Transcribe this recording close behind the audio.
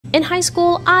In high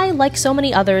school, I, like so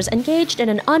many others, engaged in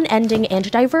an unending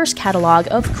and diverse catalog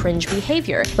of cringe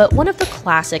behavior, but one of the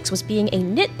classics was being a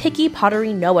nitpicky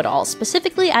pottery know-it-all,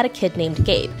 specifically at a kid named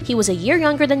Gabe. He was a year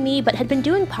younger than me, but had been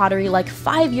doing pottery like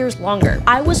 5 years longer.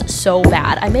 I was so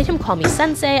bad. I made him call me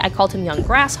sensei, I called him young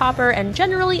grasshopper, and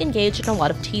generally engaged in a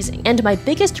lot of teasing. And my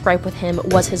biggest gripe with him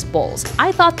was his bowls.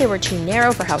 I thought they were too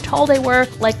narrow for how tall they were,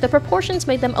 like the proportions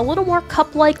made them a little more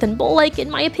cup-like than bowl-like in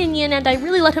my opinion, and I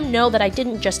really let him know that I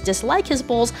didn't just dislike his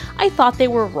bowls, I thought they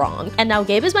were wrong. And now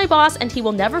Gabe is my boss, and he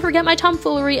will never forget my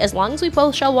tomfoolery as long as we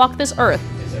both shall walk this earth.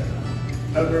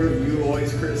 Ever, you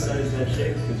always criticize that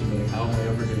shape because you're like, how am I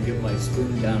ever going to get my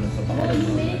spoon down at the bottom? Well,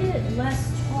 you made it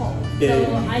less tall, Yeah.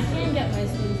 so I can get my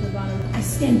spoon to the bottom. I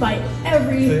stand by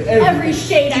every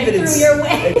shade I threw your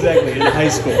way. Exactly, in high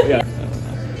school, yeah.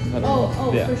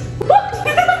 Oh, yeah. for sure.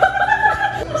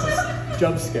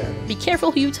 Jump scare. Be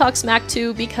careful who you talk smack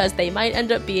to because they might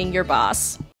end up being your boss.